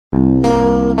Right,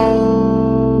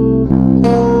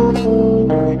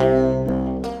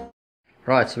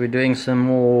 so we're doing some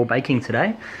more baking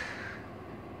today.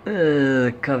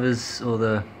 Covers, or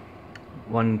the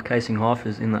one casing half,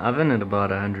 is in the oven at about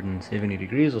 170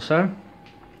 degrees or so,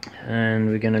 and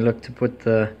we're going to look to put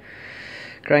the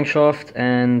crankshaft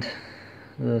and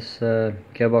this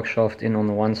gearbox shaft in on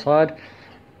the one side,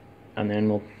 and then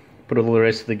we'll put all the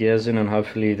rest of the gears in and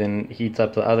hopefully then heat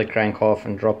up the other crank half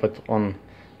and drop it on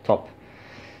top.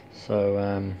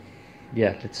 So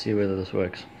yeah, let's see whether this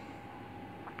works.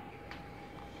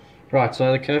 Right,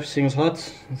 so the casing's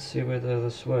hot. Let's see whether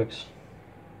this works.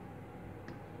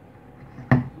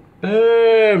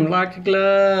 Boom! Like a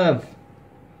glove!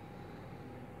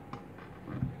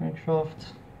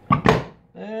 Crankshaft.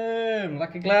 Boom!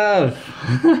 Like a glove!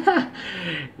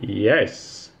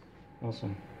 Yes!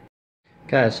 Awesome.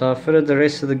 Okay, so I fitted the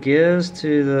rest of the gears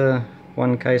to the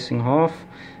one casing half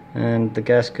and the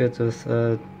gasket with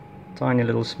a tiny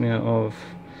little smear of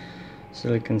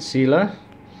silicone sealer.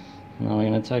 Now we're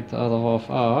going to take the other half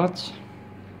out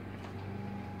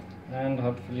and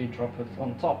hopefully drop it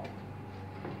on top.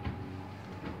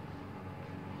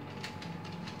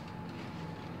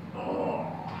 Oh,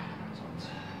 that's hot.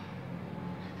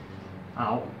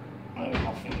 Ow, there's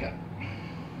my finger.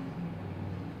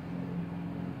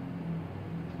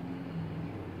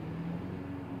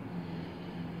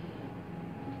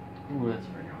 Ooh, that's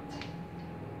very hot.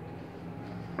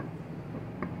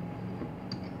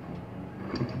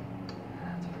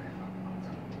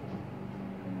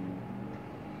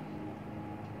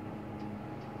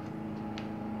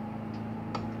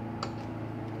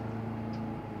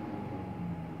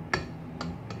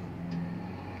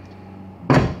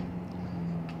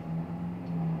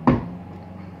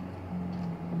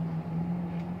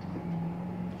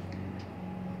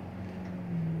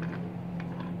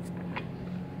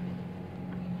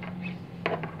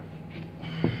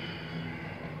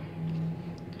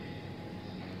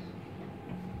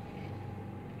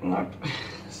 Nope,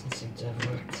 doesn't seem to have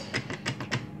worked.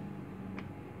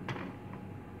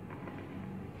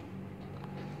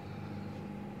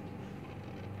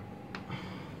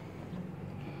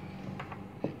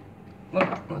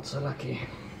 Nope, not so lucky.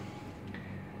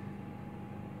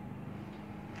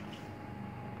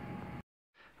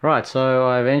 Right, so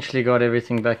I eventually got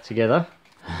everything back together.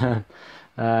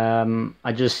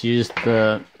 I just used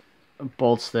the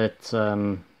bolts that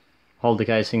hold the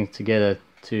casing together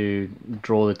to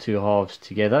draw the two halves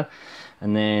together,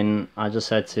 and then I just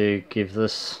had to give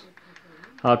this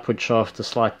output shaft a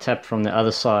slight tap from the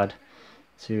other side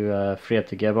to free up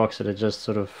the gearbox. It had just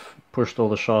sort of pushed all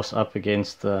the shafts up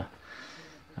against the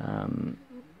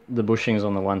bushings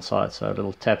on the one side, so a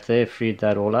little tap there freed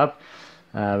that all up.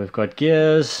 We've got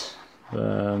gears,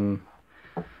 the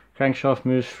crankshaft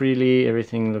moves freely,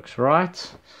 everything looks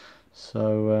right.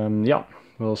 So yeah,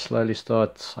 we'll slowly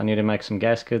start. I need to make some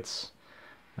gaskets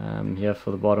here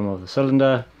for the bottom of the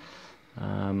cylinder,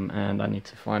 and I need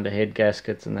to find a head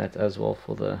gasket and that as well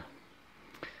for the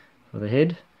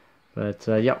head. But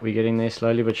yeah, we're getting there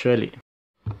slowly but surely.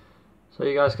 So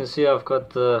you guys can see I've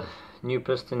got the new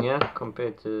piston here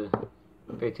compared to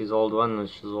his old one,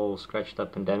 which is all scratched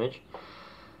up and damaged.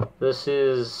 This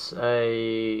is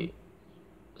a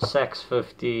Sachs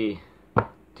 50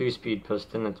 2-speed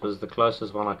piston. It was the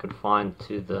closest one I could find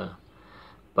to the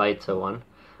beta one.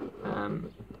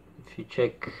 If you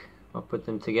check, I'll put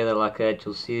them together like that,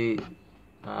 you'll see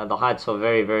the heights are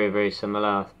very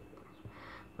similar,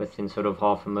 within sort of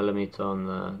 0.5 millimeter on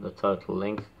the total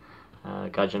length.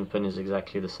 Gudgeon pin is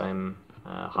exactly the same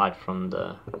height from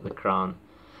the crown,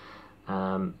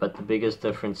 but the biggest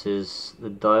difference is the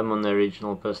dome on the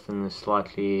original piston is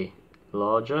slightly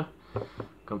larger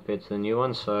compared to the new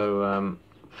one. So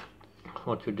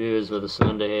what we do is with the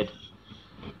cylinder head,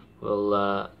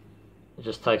 we'll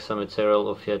just take some material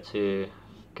off here to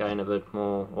gain a bit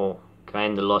more, or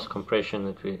gain the lost compression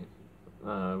that we're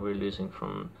losing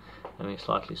from having a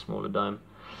slightly smaller dome.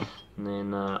 And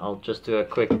then I'll just do a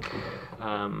quick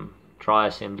dry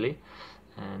assembly,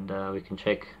 and we can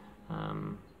check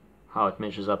how it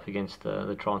measures up against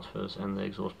the transfers and the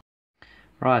exhaust.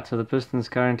 Right, so the piston's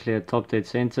currently at top dead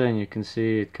center, and you can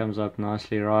see it comes up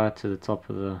nicely right to the top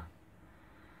of the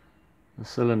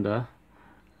cylinder.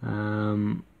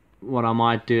 What I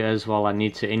might do as well, I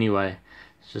need to anyway,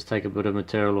 is just take a bit of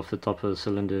material off the top of the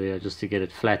cylinder there just to get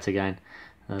it flat again.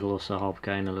 That'll also help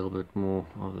gain a little bit more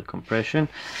of the compression.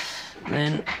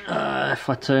 Then if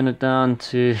I turn it down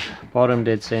to bottom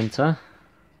dead center,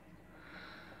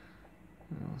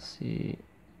 I'll see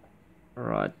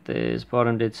right there's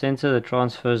bottom dead center. The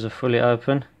transfers are fully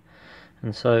open,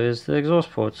 and so is the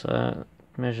exhaust port. So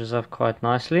measures up quite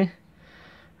nicely.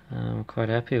 I'm quite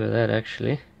happy with that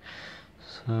actually.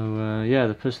 So yeah,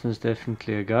 the piston's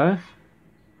definitely a go.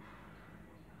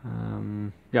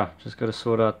 Yeah, just got to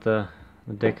sort out the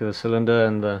deck of the cylinder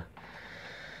and the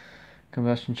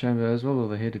combustion chamber as well, or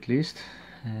the head at least,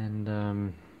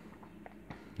 and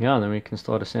yeah, then we can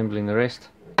start assembling the rest.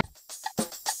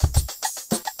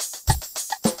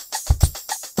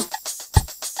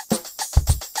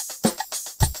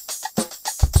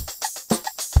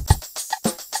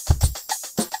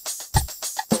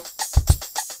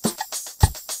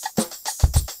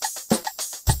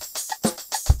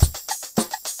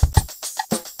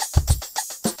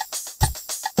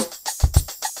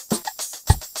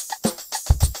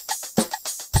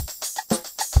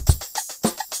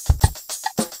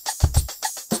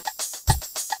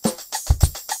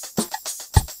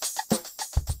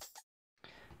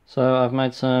 So I've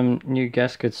made some new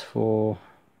gaskets for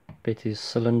Betty's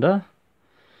cylinder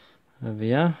over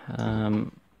here.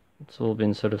 It's all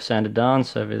been sort of sanded down,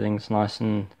 so everything's nice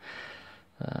and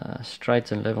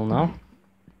straight and level now.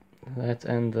 That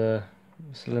and the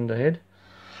cylinder head.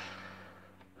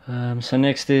 So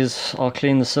next is I'll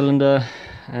clean the cylinder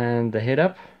and the head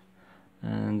up,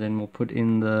 and then we'll put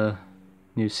in the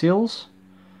new seals,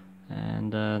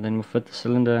 and then we'll fit the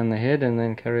cylinder and the head, and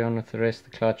then carry on with the rest,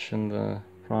 the clutch and the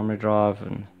primary drive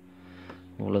and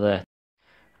all of that.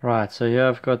 Right, so here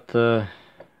I've got the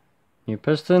new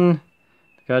piston,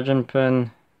 the gudgeon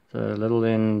pin, the little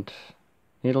end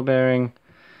needle bearing,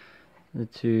 the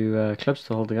two clips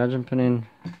to hold the gudgeon pin in,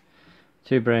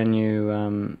 two brand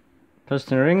new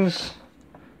piston rings,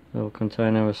 a little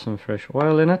container with some fresh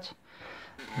oil in it.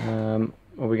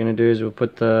 What we're going to do is we'll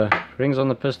put the rings on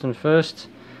the piston first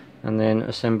and then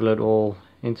assemble it all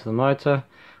into the motor.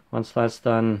 Once that's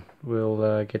done,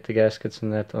 we'll get the gaskets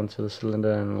and that onto the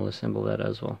cylinder, and we'll assemble that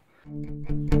as well.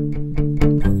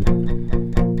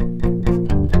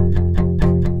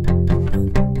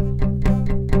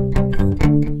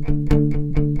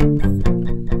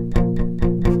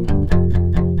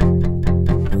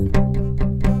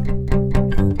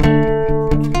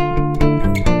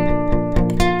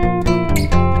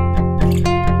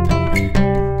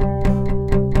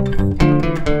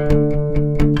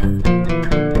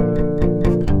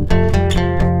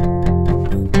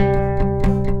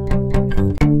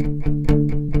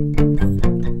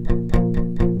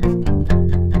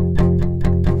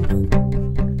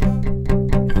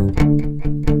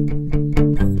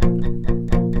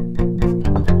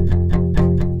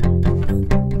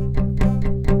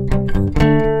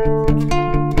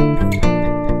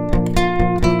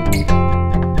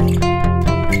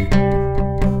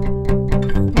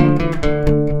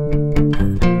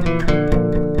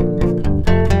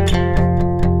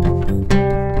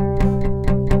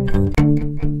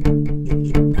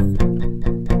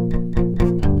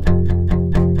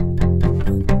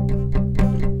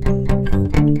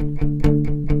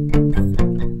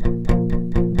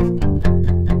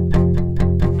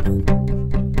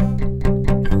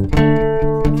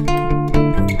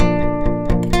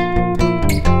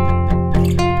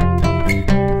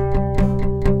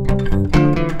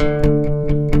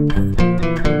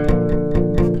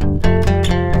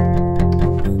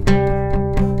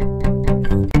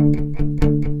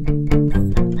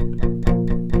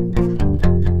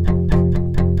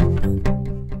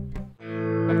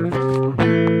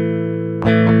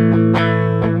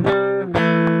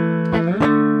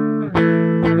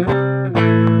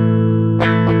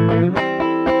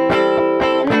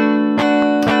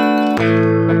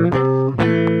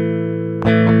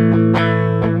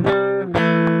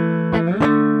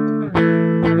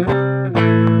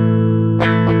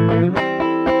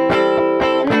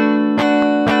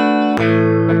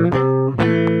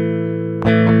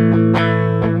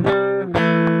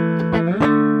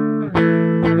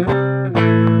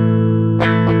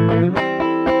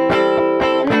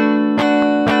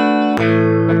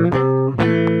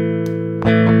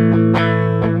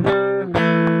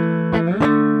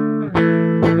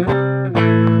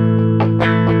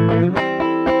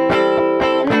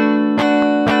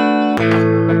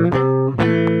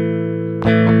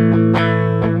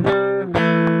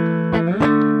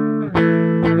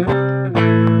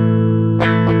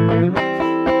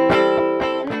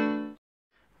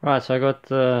 Right, so I got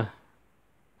the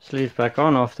sleeve back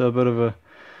on after a bit of a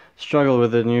struggle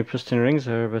with the new piston rings.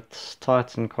 They're a bit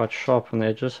tight and quite sharp on the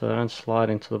edges, so they don't slide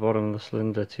into the bottom of the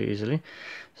cylinder too easily.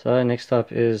 So next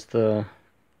up is the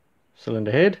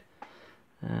cylinder head.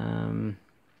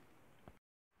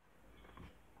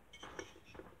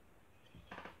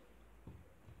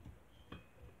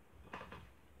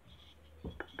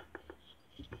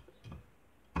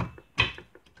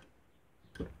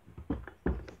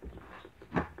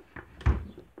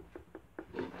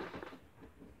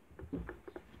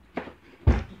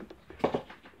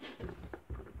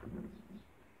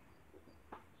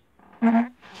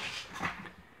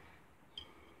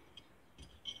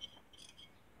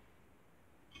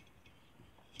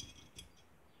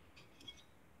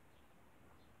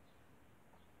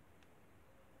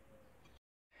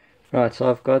 Right, so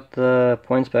I've got the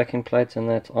points backing plate and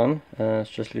that's on. It's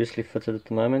just loosely fitted at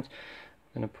the moment.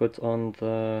 I'm going to put on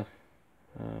the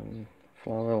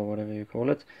flywheel or whatever you call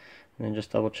it, and then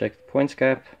just double check the points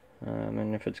gap,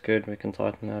 and if it's good we can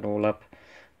tighten that all up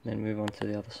and then move on to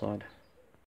the other side.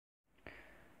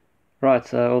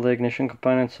 Right, all the ignition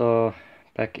components are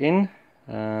back in.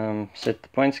 Set the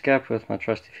points gap with my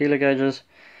trusty feeler gauges.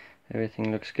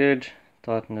 Everything looks good.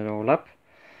 Tighten it all up.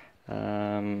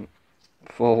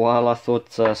 For a while I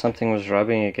thought something was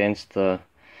rubbing against the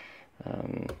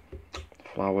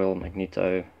flywheel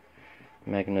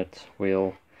magnet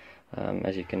wheel,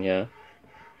 as you can hear,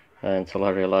 until I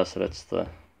realized that it's the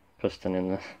piston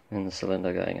in the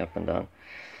cylinder going up and down.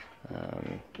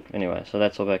 Anyway, so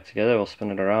that's all back together. We'll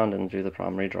spin it around and do the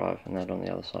primary drive and that on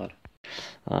the other side.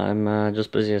 I'm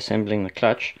just busy assembling the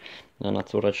clutch, and I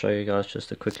thought I'd show you guys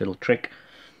just a quick little trick.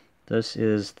 This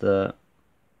is the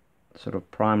sort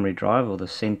of primary drive, or the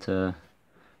center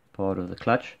part of the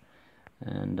clutch,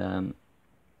 and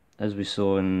as we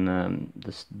saw in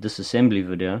this disassembly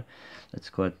video, it's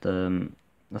got a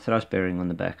thrust bearing on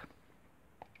the back.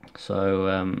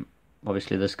 So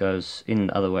obviously this goes in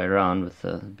the other way around with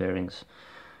the bearings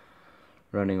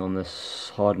running on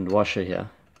this hardened washer here,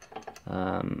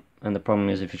 and the problem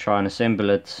is if you try and assemble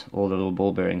it, all the little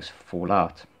ball bearings fall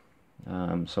out.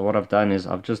 So what I've done is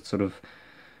I've just sort of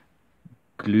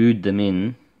glued them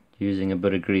in using a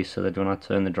bit of grease, so that when I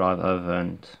turn the drive over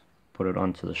and put it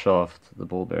onto the shaft, the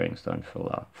ball bearings don't fall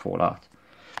out.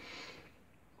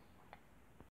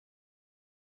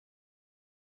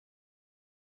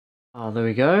 There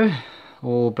we go,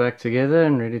 all back together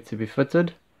and ready to be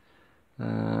fitted.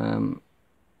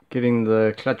 Getting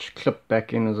the clutch clip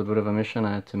back in was a bit of a mission.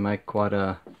 I had to make quite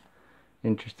a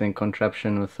interesting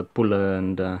contraption with a puller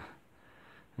and an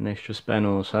extra spanner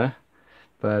or so.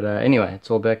 But anyway, it's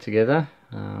all back together.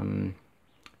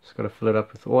 Just got to fill it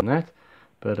up with oil and that.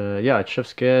 But yeah, it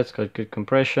shifts gear, it's got good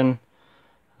compression.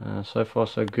 So far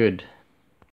so good.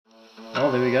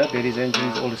 Well, there we go, Betty's engine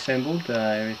is all assembled.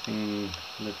 Everything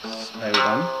looks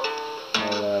A1.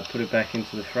 I'll put it back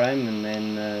into the frame, and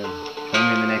then join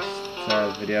me in the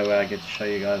next video where I get to show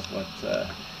you guys what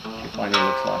she finally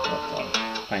looks like after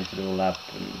I've painted it all up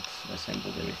and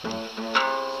assembled everything.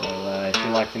 So if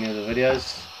you liked any of the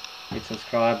videos, hit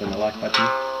subscribe and the like button,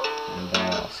 and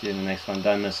I'll see you in the next one.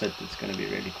 Don't miss it, it's going to be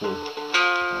really cool.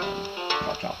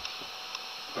 Ciao ciao.